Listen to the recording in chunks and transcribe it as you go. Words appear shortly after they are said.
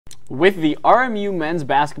With the RMU men's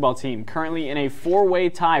basketball team currently in a four-way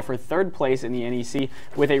tie for third place in the NEC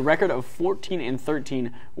with a record of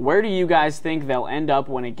 14-13, where do you guys think they'll end up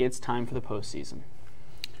when it gets time for the postseason?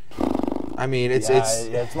 I mean, it's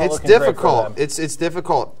difficult. It's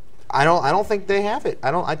difficult. I don't think they have it.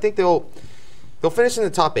 I think they'll finish in the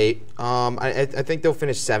top 8. I think they'll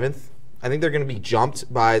finish 7th. I think they're going to be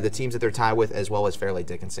jumped by the teams that they're tied with, as well as Fairleigh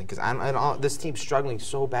Dickinson, because this team's struggling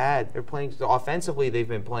so bad. They're playing offensively. They've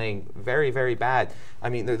been playing very, very bad. I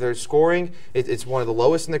mean, they're scoring. It's one of the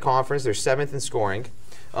lowest in the conference. They're 7th in scoring.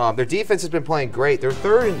 Their defense has been playing great. They're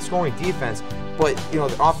 3rd in scoring defense, but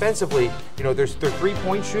offensively, their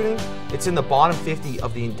 3-point shooting, it's in the bottom 50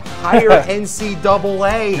 of the entire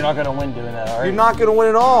NCAA. You're not going to win doing that, are you? You're not going to win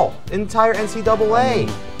at all. Entire NCAA.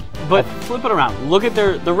 But flip it around. Look at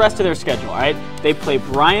the rest of their schedule, all right? They play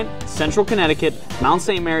Bryant, Central Connecticut, Mount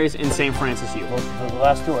St. Mary's, and St. Francis U. Well, the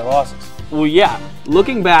last 2 are losses. Well, yeah.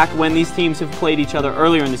 Looking back when these teams have played each other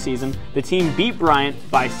earlier in the season, the team beat Bryant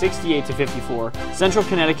by 68-54. Central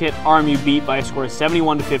Connecticut, RMU beat by a score of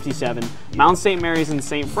 71-57. Mount St. Mary's and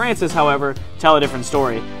St. Francis, however, tell a different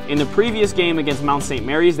story. In the previous game against Mount St.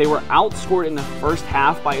 Mary's, they were outscored in the first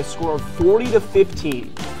half by a score of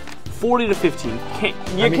 40-15.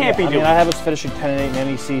 40-15. You can't be doing it. I have us finishing 10-8 in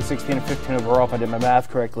NEC, 16-15 overall, if I did my math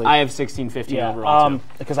correctly. I have 16-15 overall, too.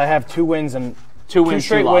 Because I have 2 wins and two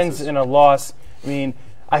straight wins and a loss. I mean,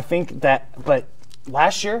 I think that, but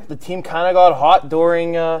last year, the team kind of got hot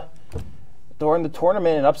during the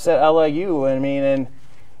tournament and upset LIU. And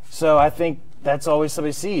so I think that's always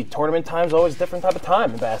something to see. Tournament time's always a different type of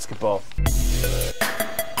time in basketball.